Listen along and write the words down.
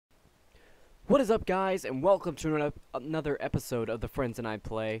What is up, guys, and welcome to another episode of the Friends and I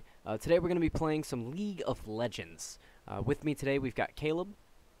Play. Today we're going to be playing some League of Legends. With me today we've got Caleb,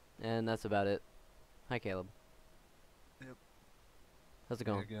 and that's about it. Hi, Caleb. Yep. How's it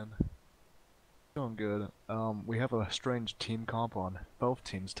going? Again. Going good. We have a strange team comp on both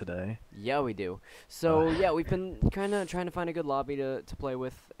teams today. Yeah, we do. So, yeah, we've been kind of trying to find a good lobby to play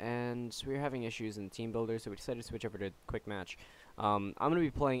with, and we were having issues in Team Builder, so we decided to switch over to Quick Match. I'm going to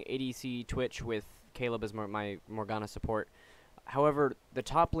be playing ADC Twitch with Caleb as my Morgana support. However, the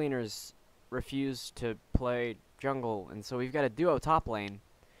top laners refuse to play jungle, and so we've got a duo top lane,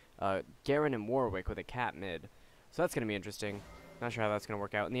 Garen and Warwick with a cat mid. So that's going to be interesting. Not sure how that's going to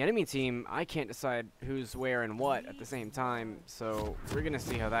work out. In the enemy team, I can't decide who's where and what at the same time, so we're going to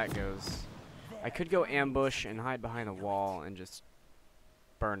see how that goes. I could go ambush and hide behind a wall and just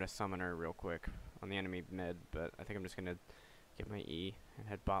burn a summoner real quick on the enemy mid, but I think I'm just going to get my E and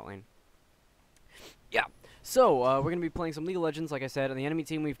head bot lane. Yeah, so we're going to be playing some League of Legends, like I said. On the enemy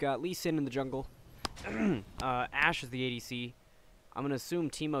team, we've got Lee Sin in the jungle. Ashe is the ADC. I'm going to assume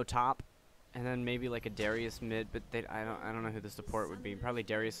Teemo top. And then maybe like a Darius mid, but I don't know who the support would be. Probably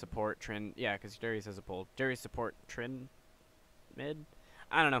Darius support, Trin. Yeah, because Darius has a pull. Darius support, Trin mid.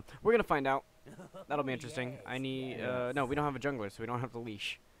 I don't know. We're gonna find out. That'll be interesting. I need. No, we don't have a jungler, so we don't have the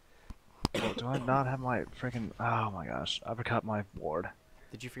leash. Oh, do I not have my freaking? Oh my gosh, I forgot my ward.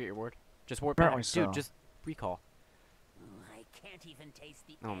 Did you forget your ward? Just ward Apparently back, so. dude. Just recall. I can't even taste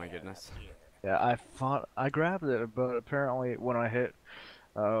the Oh my air goodness. here. Yeah, I grabbed it, but apparently when I hit,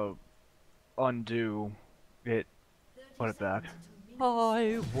 undo, it put it back.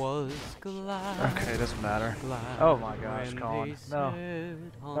 I was glad. Okay, it doesn't matter. Oh my gosh, Colin. No.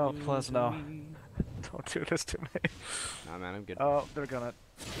 No, please no. Don't do this to me. Nah, man, I'm good. Oh, they're gonna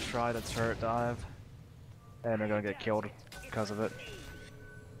try to turret dive. And they're gonna get killed because of it.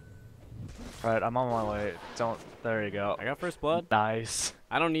 Alright, I'm on my way. There you go. I got first blood. Nice.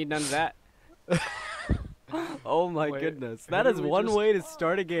 I don't need none of that. Oh my Wait, goodness. who That did is we one just- way to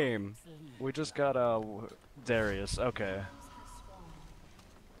start a game. We just got Darius. Okay.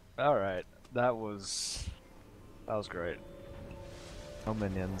 Alright. That was great. No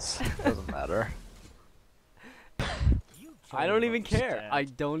minions. Doesn't matter. I don't even care. Stand. I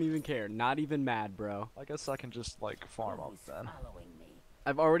don't even care. Not even mad, bro. I guess I can just like farm up then. Following me.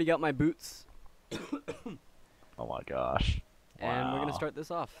 I've already got my boots, Oh my gosh. and we're gonna Wow. start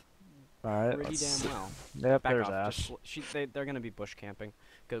this off Alright. pretty damn well. Yep, Back there's off. Ashe. They're gonna be bush camping,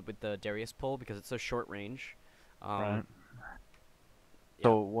 good with the Darius pull because it's so short range. Right. yeah.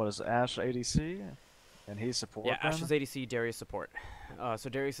 So what is Ashe ADC? And he's support. Yeah, then? Ashe is ADC, Darius support. So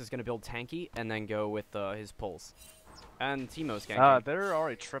Darius is gonna build tanky and then go with his pulls, and Teemo's ganking. They're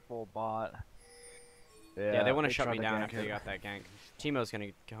already triple bot. Yeah, they want to shut tried me to down gank after they it. got that gank. Teemo's gonna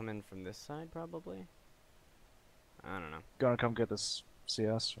come in from this side probably. I don't know. Gonna come get this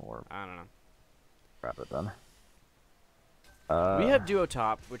CS or I don't know. grab it then. We have duo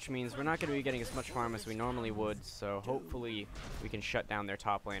top, which means we're not going to be getting as much farm as we normally would, so hopefully we can shut down their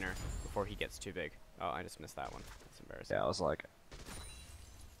top laner before he gets too big. Oh, I just missed that one. That's embarrassing. Yeah, I was like,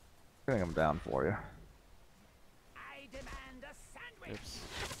 getting him down for you. I demand a sandwich. Oops.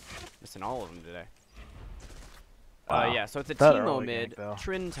 Missing all of them today. Wow. Yeah, so it's a That Teemo early mid, gank, though.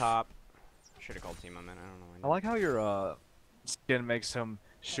 Trin top. Should have called Teemo mid, I don't know why. I like how your skin makes him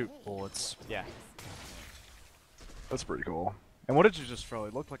shoot bullets. Yeah, That's pretty cool. And what did you just throw?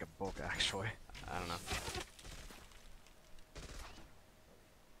 It looked like a book, actually. I don't know.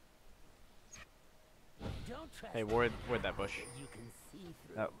 Don't trust Hey, ward that bush. you can see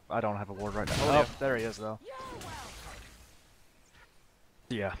through. I don't have a ward right now. Oh, Oh, yeah. there he is, though.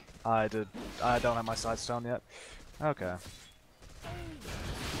 Yeah, I did. I don't have my side stone yet. Okay.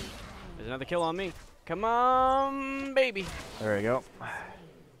 There's another kill on me. Come on, baby. There you go.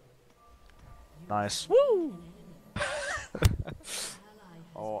 Nice. Woo!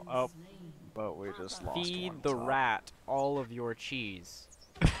 Oh, but we just lost Feed one the top. rat all of your cheese.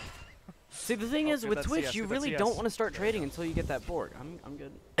 See, the thing Oh, is, good, with that's Twitch, CS, you good, really that's don't CS. want to start trading until you get that Borg. I'm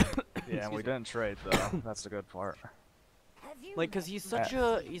good. Yeah, and Excuse we me. didn't trade though. That's the good part. Have you Like, cause he's such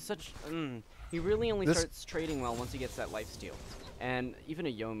he really only This- starts trading well once he gets that lifesteal. And even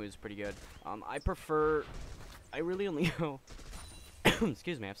a Yomu's pretty good. I really only go,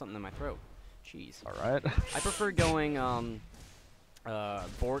 excuse me, I have something in my throat. Jeez. All right. I prefer going,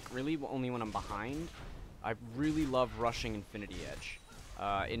 Bork really only when I'm behind. I really love rushing Infinity Edge,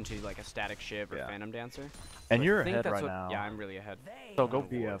 into like a Static Shiv or Yeah. Phantom Dancer. And So I you're think ahead that's right what- now. Yeah, I'm really ahead. They So go are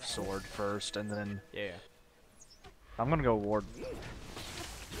BF sword first, and then Yeah, yeah. I'm gonna go ward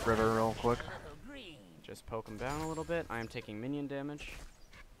river real quick. green. Just poke him down a little bit. I am taking minion damage.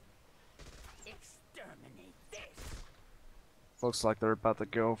 Looks like they're about to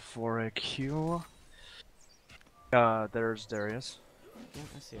go for a Q. There's Darius. Yeah,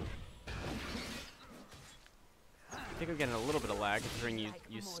 I see him. I think we're getting a little bit of lag considering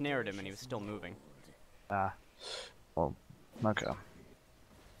you snared him and he was still moving. Ah. Well, okay.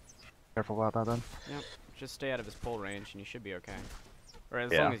 Careful about that then. Yep. Just stay out of his pull range and you should be okay. Or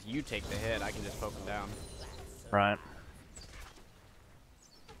as Yeah. long as you take the hit, I can just poke him down. Right.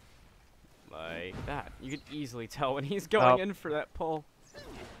 Like that. You could easily tell when he's going in for that pull.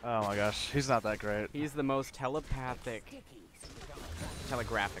 Oh my gosh, he's not that great. He's the most telegraphic,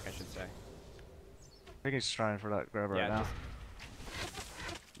 I should say. I think he's trying for that grab right now.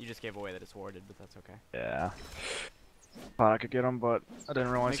 You just gave away that it's warded, but that's okay. Yeah. Thought I could get him, but I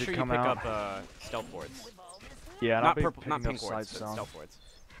didn't realize he'd come out. Make sure you pick up stealth wards. Yeah, not purple, not pink wards, wards, but stealth wards.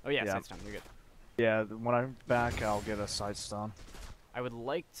 Oh yeah, side stun, you're good. Yeah, when I'm back, I'll get a side stun. I would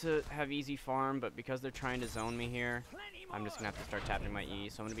like to have easy farm, but because they're trying to zone me here, I'm just gonna have to start tapping my E.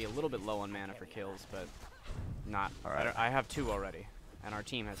 So I'm gonna be a little bit low on mana for kills, but not. Alright. I have 2 already, and our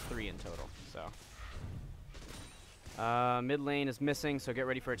team has 3 in total. So mid lane is missing, so get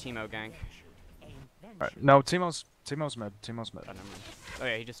ready for a Teemo gank. Alright, no, Teemo's mid. Teemo's mid. Oh, never mind. Oh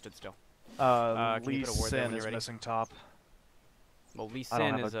yeah, he just stood still. Lee Sin is missing top. Well, Lee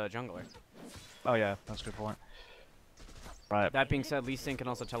Sin is a jungler. Oh yeah, that's a good point. Right. That being said, Lee Sin can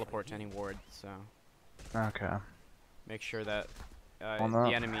also teleport to any ward, so okay. make sure that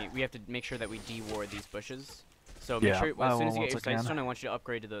the enemy. We have to make sure that we de-ward these bushes. So make Yeah. sure as soon as you get your sight stun, I want you to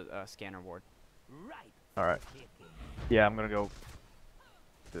upgrade to the scanner ward. All right. Yeah, I'm gonna go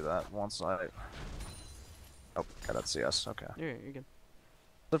do that once I. Oh, got that CS. Okay. You're good. Is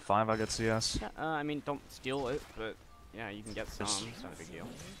it fine if I get CS? Yeah, I mean, don't steal it, but yeah, you can get some. It's not a big deal.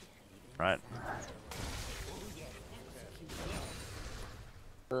 Right.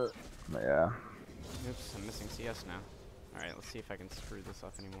 Yeah. Oops, I'm missing CS now. Alright, let's see if I can screw this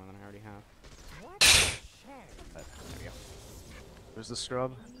up any more than I already have. There we go. Where's the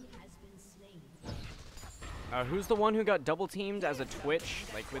scrub? Who's the one who got double teamed as a Twitch,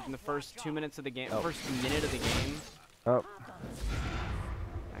 like within the first 2 minutes of the game, first minute of the game? Oh.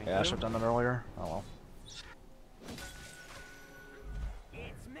 Thank Yeah, I you. should have done that earlier. Oh well.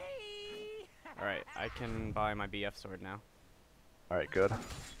 It's me. Alright, I can buy my BF sword now. Alright, good.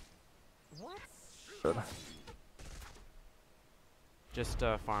 Good. Just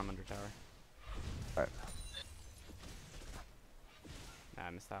farm under tower. Alright. Nah, I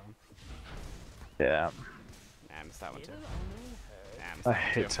missed that one. Yeah. Nah, I missed that one too. Nah, I missed I that one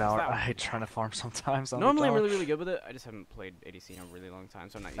hate too. tower. Missed that I one. hate trying to farm sometimes. Normally I'm really good with it. I just haven't played ADC in a really long time,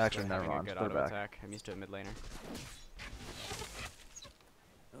 so I'm not used Actually, to never having a mind. good Put it auto back. attack. I'm used to a mid laner.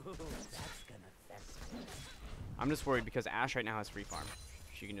 I'm just worried because Ashe right now has free farm.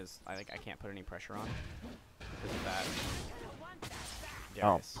 She can just, I can't put any pressure on because of that.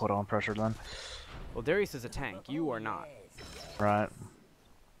 I'll Darius. put on pressure then. Well, Darius is a tank. You are not. Right.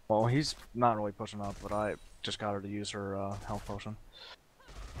 Well, he's not really pushing up, but I just got her to use her health potion.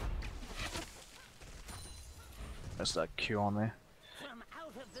 Missed that Q on me. From out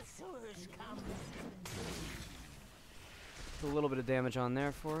of the sewers comes. A little bit of damage on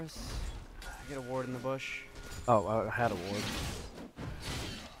there for us. Get a ward in the bush. Oh, I had a ward.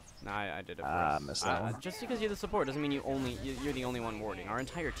 Nah, I did it. Ah, missed that one. Just because you're the support doesn't mean you're the only one warding. Our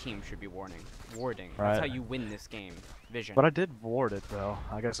entire team should be warding. Right. That's how you win this game. Vision. But I did ward it though.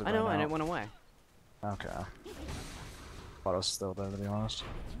 I guess it I know, ran and out. it went away. Okay. Thought it was still there to be honest.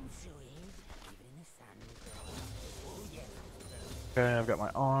 Okay, I've got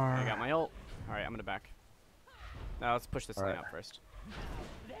my R. I got my ult. All right, I'm gonna back. Now let's push this thing Alright. out first.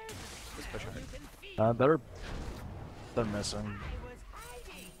 Let's push hard. They're missing.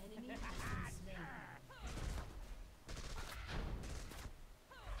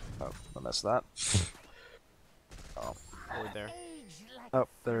 Oh, I missed that. Oh. Ward there. Oh,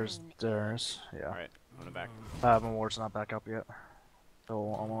 there's theirs. Yeah. All right, I'm gonna back. My ward's not back up yet.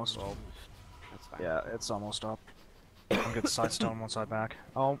 Oh, almost. Well, that's fine. Yeah, it's almost up. I'll get the side stone once I back.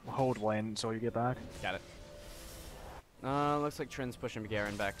 I'll hold lane until you get back. Got it. Looks like Trin's pushing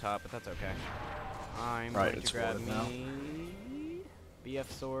Garen back top, but that's okay. I'm Right, going it's to grab warded now. me BF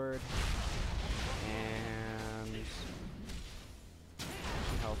sword and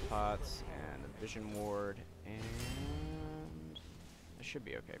health pots and a vision ward, and I should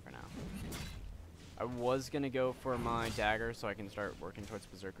be okay for now. I was gonna go for my dagger so I can start working towards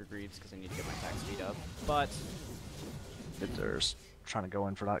Berserker Greaves because I need to get my attack speed up, but There's trying to go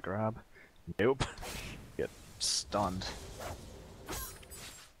in for that grab. Nope. Get stunned.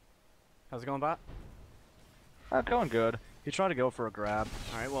 how's it going, bot? Going good. He tried to go for a grab.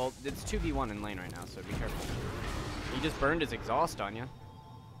 Alright, well, it's 2v1 in lane right now, so be careful. He just burned his exhaust on you.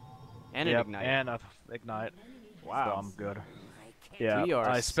 And an Yep, ignite. and a ignite. Wow. So I'm good. Yeah, We are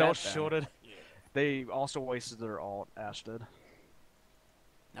I spell set then. shielded. They also wasted their ult, Ashe did.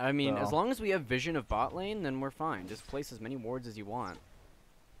 I mean, as So- long as we have vision of bot lane, then we're fine. Just place as many wards as you want.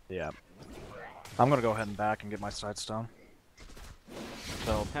 Yeah. I'm gonna go ahead and back and get my sight stone.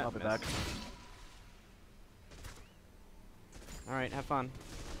 So, Ha, I'll be miss. back. Alright, have fun.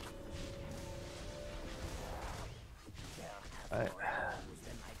 Alright.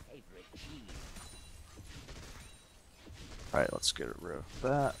 They're my favorite cheese. Alright, let's get rid of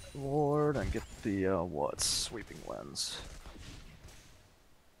that ward and get the, what? Sweeping lens.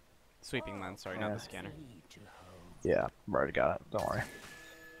 Sweeping lens, sorry, not the scanner. Yeah, I already got it, don't worry.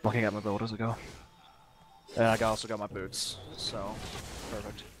 Looking at my build as I go. And I also got my boots, so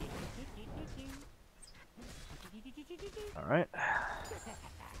perfect. Alright.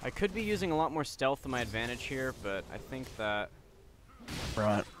 I could be using a lot more stealth to my advantage here, but I think that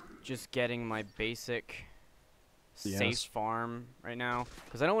Right. just getting my basic Yes. safe farm right now,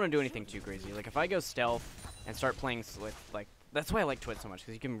 because I don't want to do anything too crazy. Like if I go stealth and start playing with like, that's why I like Twitch so much,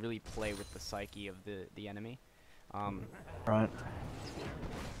 because you can really play with the psyche of the enemy. Right.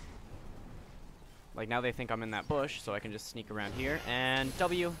 Like now they think I'm in that bush, so I can just sneak around here and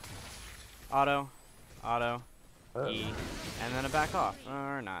W, auto, E, and then a back off,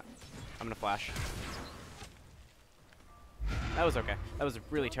 or not. I'm gonna flash. That was okay. That was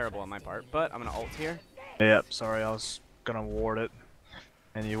really terrible on my part, but I'm gonna ult here. Yep, sorry, I was gonna ward it.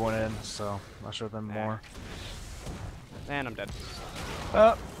 And you went in, so I should have been more. And I'm dead.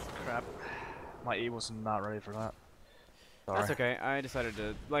 Oh, crap. My E was not ready for that. Sorry. That's okay. I decided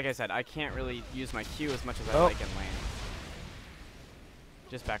to, like I said, I can't really use my Q as much as I Oh. like in lane.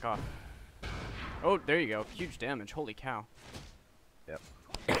 Just back off. Oh, there you go. Huge damage. Holy cow. Yep.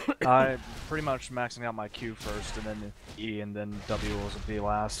 I pretty much maxing out my Q first, and then E, and then W will be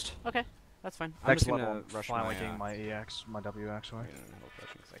last. Okay, that's fine. I'm Next just gonna level, rush finally my, getting my EX, my W actually.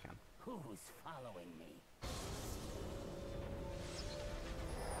 because I can. Who's following me?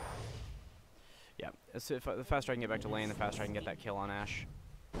 Yeah. So the faster I can get back to lane, the faster I can get that kill on Ashe.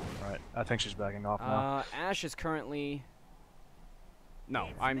 Right, I think she's backing off now. Ashe is currently. No,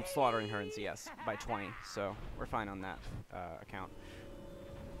 I'm slaughtering her in CS by 20, so we're fine on that account.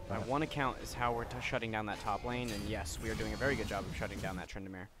 My Okay. one account is how we're shutting down that top lane, and yes, we are doing a very good job of shutting down that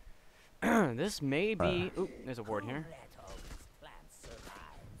Tryndamere. This may be. Oop, there's a ward here. Let all these plants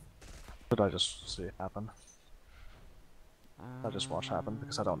survive. What did I just see happen? I just watch happen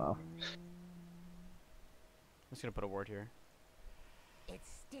because I don't know. I'm just gonna put a ward here. It's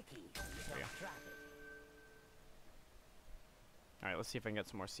sticky. we go. Don't drop it. Alright, let's see if I can get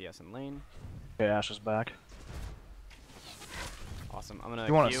some more CS in lane. Okay, Ashe is back. Awesome. I'm gonna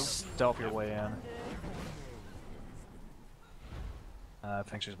You want to Q. stealth your way in. I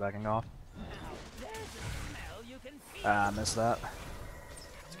think she's backing off. There's a smell you can feel. Ah, I missed that.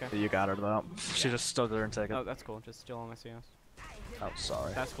 It's okay. You got her though. She just stood there and take it. Oh, that's cool. Just steal all my CS. Oh,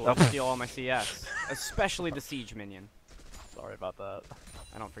 sorry. That's cool. Oh. Just steal all my CS. Especially the siege minion. Sorry about that.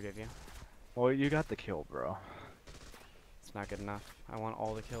 I don't forgive you. Well, you got the kill, bro. It's not good enough. I want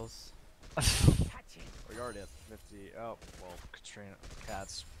all the kills. Touch it. We're already at 50. Oh, well, Katrina,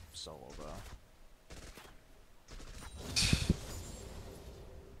 Cat's solo though.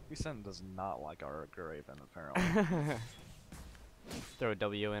 Easton does not like our Graven, apparently. Throw a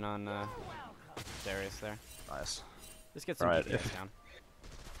W in on Darius there. Nice. Just get some Right, DPS if- down.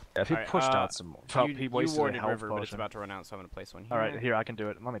 Yeah, if he Alright, pushed out some more. You, He you wasted a warded health River, but it's potion. about to run out, so I'm gonna place one here. Alright, here, I can do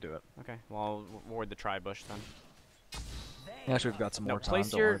it. Let me do it. Okay, well, I'll ward the tri-bush then. Actually, we've got some No, more time. place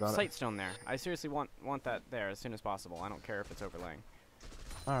Don't worry your about sight stone there. I seriously want that there as soon as possible. I don't care if it's overlaying.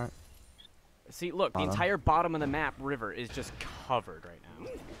 it. Alright. See, look, the Hold on. entire bottom of the map, River, is just covered right now.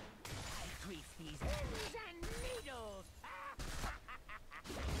 Grease these pins and needles.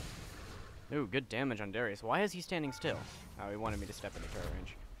 Ooh, good damage on Darius. Why is he standing still? Oh, he wanted me to step into turret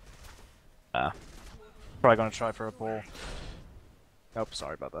range. Ah. Probably gonna try for a pull. Oh,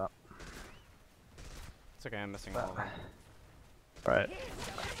 sorry about that. It's okay, I'm missing all of them. Right. Here's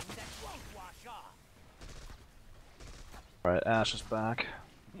something that won't wash off. Right, Ashe is back.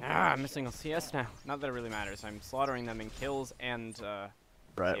 Ah, I'm missing a CS now. Not that it really matters. I'm slaughtering them in kills and,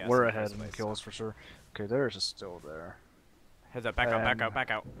 Right, CS we're in the ahead first in place, kills for sure. Okay, theirs is still there. heads up, back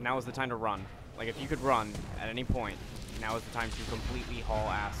out. Now is the time to run. Like, if you could run at any point, now is the time to completely haul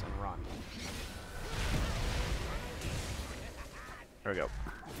ass and run. There we go.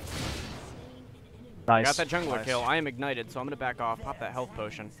 I Nice. got that jungler Nice. kill. I am ignited, so I'm gonna back off, pop that health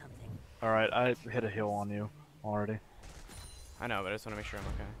potion. Alright, I hit a heal on you already. I know, but I just wanna make sure I'm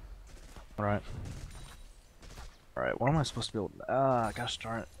okay. Alright. Alright, what am I supposed to build? Ah, gosh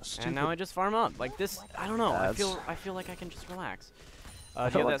darn it. And now I just farm up. Like this, I don't know. I That's- feel like I can just relax. I Do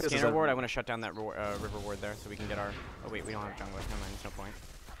you felt have like that this is scanner a- ward? I want to shut down that river ward there so we can get our. Oh wait, we don't have jungle. Never mind. There's no point.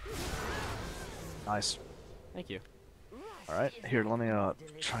 Nice. Thank you. Alright, here, let me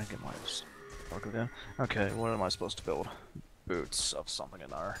try and get my spark again. Okay, what am I supposed to build? Boots of something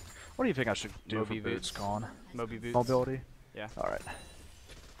in our. What do you think I should do Moby for boots, boots. Con? Moby boots. Mobility? Yeah. Alright.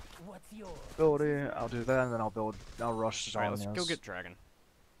 What's yours? Ability, I'll do that, and then I'll rush Alright, let's Zonia's. go get dragon.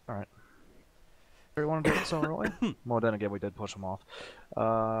 Alright. Do you want to do it so early? Well, then again, we did push him off.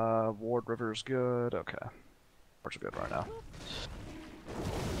 Ward River is good. Okay. Wards are good right now.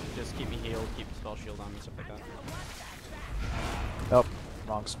 Just keep me healed, keep the spell shield on me, stuff like that. Nope.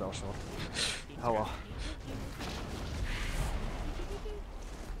 Wrong spell shield. Oh well.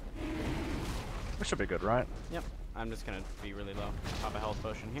 This should be good, right? Yep. I'm just gonna be really low. Pop a health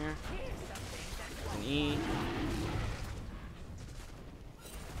potion here. An E.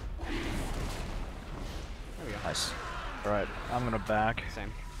 There we go. Nice. Alright, I'm gonna back.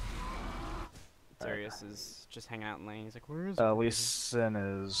 Same. Darius is just hanging out in lane. He's like, where is he? Lee Sin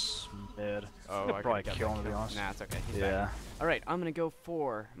is mid. Oh, Could I probably gotta kill get him, to be honest. Nah, it's okay. He's Yeah. back. Alright, I'm gonna go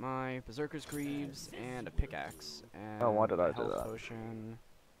for my Berserker's Greaves and a pickaxe. And Oh, why did I a do health that? Potion.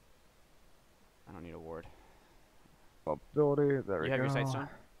 I don't need a ward. Mobility, there we You go. have your sightstone?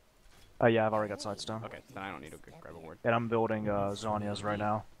 Yeah, I've already got sightstone. Okay, then I don't need to grab a ward. And I'm building Zonia's right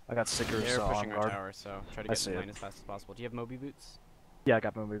now. I got Seekers They're on pushing our guard. tower, so try to I get see in it. lane as fast as possible. Do you have Moby boots? Yeah, I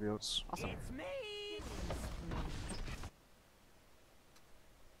got movie boots. Awesome. It's me.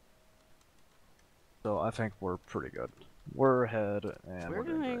 So I think we're pretty good. We're ahead, and We're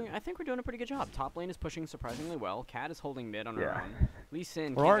doing doing. great. I think we're doing a pretty good job. Top lane is pushing surprisingly well. Cat is holding mid on her Yeah. own. Lee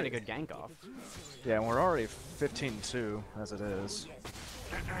Sin We're can't already- get a good gank off. Yeah, and we're already 15-2 as it is.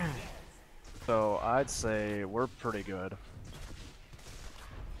 So I'd say we're pretty good.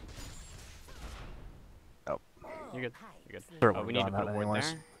 Oh, You're good. You're good. Sure, Oh, we've we need to done put a that ward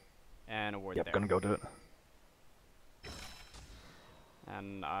anyways. there. And a ward Yep, there. gonna go do it.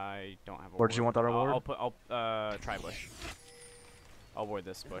 And I don't have a Where did you ward. want that reward? I'll try bush. I'll ward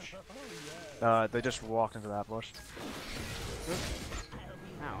this bush. They just walked into that bush.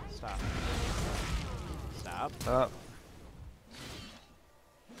 Ow, stop. Stop.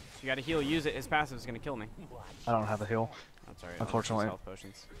 You gotta heal, use it. His passive is gonna kill me. I don't have a heal. I'm sorry. Unfortunately. Health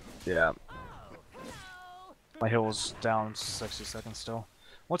potions. Yeah. My heal's down 60 seconds still.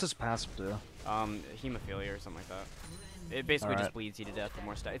 What's his passive do? Hemophilia or something like that. It basically just Alright. bleeds you to death for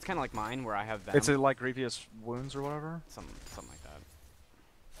more stat. It's kind of like mine, where I have them. It's a, like grievous wounds or whatever? Something like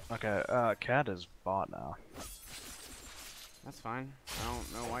that. Okay, Cat is bot now. That's fine. I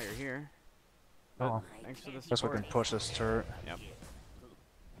don't know why you're here. But Oh, thanks for the guess we support. can push this turret. Yep.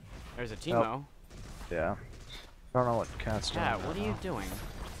 There's a Teemo. Yeah. I don't know what Cat's doing. Cat, what right are you now. doing?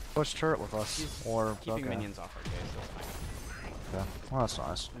 Push turret with us. She's Or keeping okay. minions off our case. That's fine. Okay. Well, that's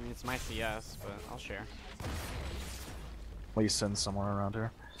nice. I mean, it's my CS, but I'll share. Lee Sin somewhere around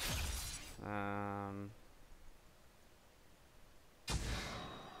here.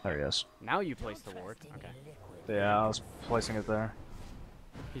 There he is. Now you place the ward. Okay. Yeah, I was placing it there.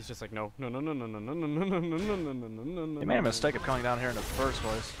 He's just like, no, no, no, no, no, no, no, no, no, no, no, no, no, no, no, no. You made a mistake of coming down here in the first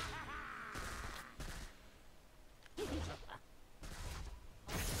place.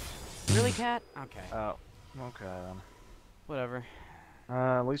 Really, Cat? Okay. Oh, okay then. Whatever.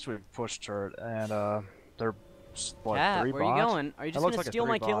 At least we pushed turret, and they're what, Cat, 3 where bot? are you going? Are you just looks gonna like a steal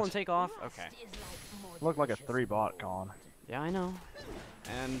my 3 kill bot. and take off? Okay. Looked like a 3 bot con. Yeah, I know.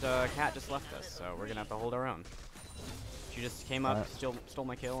 And Cat just left us, so we're gonna have to hold our own. She just came up, Alright. stole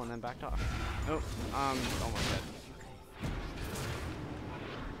my kill, and then backed off. Oh, almost dead.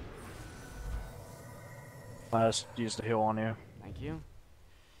 I just used a heal on you. Thank you.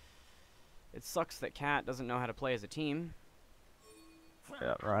 It sucks that Cat doesn't know how to play as a team.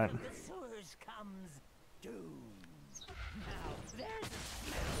 Yeah, right. From the sewers comes doom. Now there's a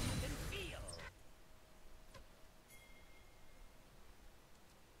smell you can feel.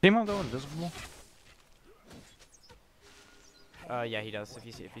 Teemo go invisible? Yeah, he does. If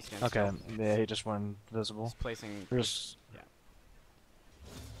he stands Okay, still. yeah, he just went invisible. He's placing. Here's Yeah.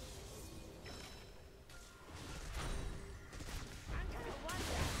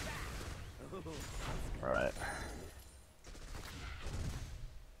 Alright.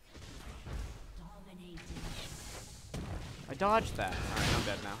 I dodged that. Alright, I'm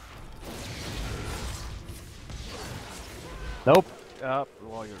dead now. Nope.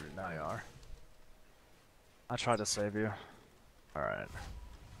 Well, now you are. I tried to save you. Alright.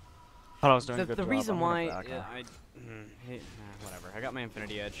 Thought I was doing a good The job. reason I'm gonna why back off. whatever. I got my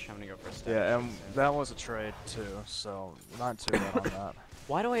Infinity Edge. I'm gonna go for a step. Yeah, and that was a trade too, so not too bad on that.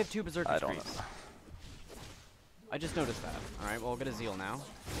 Why do I have 2 Berserker I don't Screams? know. I just noticed that. Alright, well, I'll get a Zeal now.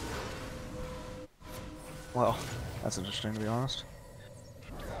 Well, that's interesting to be honest.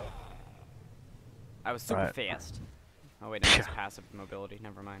 I was super Alright. fast. Oh wait, no, that's passive mobility.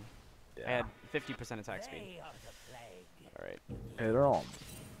 Never mind. I had 50% attack speed. Day of the plague. Alright. Hey, they're all.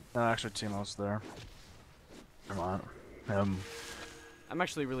 No, actually, Timo's there. Come on. I'm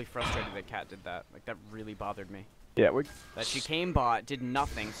actually really frustrated that Kat did that. Like, that really bothered me. Yeah, we. That she came bot, did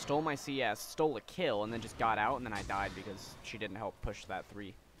nothing, stole my CS, stole a kill, and then just got out, and then I died because she didn't help push that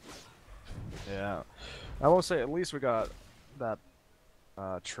 3. Yeah, I will say at least we got that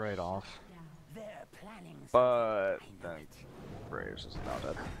trade off. They're planning But something. I know then it. Braves is now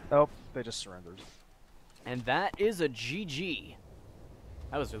dead. Nope, they just surrendered. And that is a GG.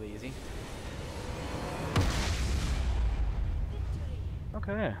 That was really easy.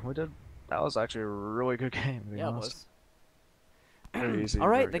 Okay, we did. That was actually a really good game. To be Yeah, it honest. was. Very easy.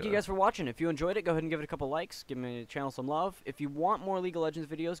 Alright, very thank you good. guys for watching. If you enjoyed it, go ahead and give it a couple likes. Give my channel some love. If you want more League of Legends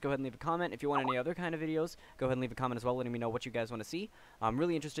videos, go ahead and leave a comment. If you want any other kind of videos, go ahead and leave a comment as well, letting me know what you guys want to see. I'm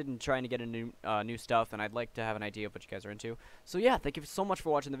really interested in trying to get a new stuff, and I'd like to have an idea of what you guys are into. So yeah, thank you so much for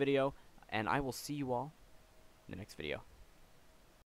watching the video, and I will see you all in the next video.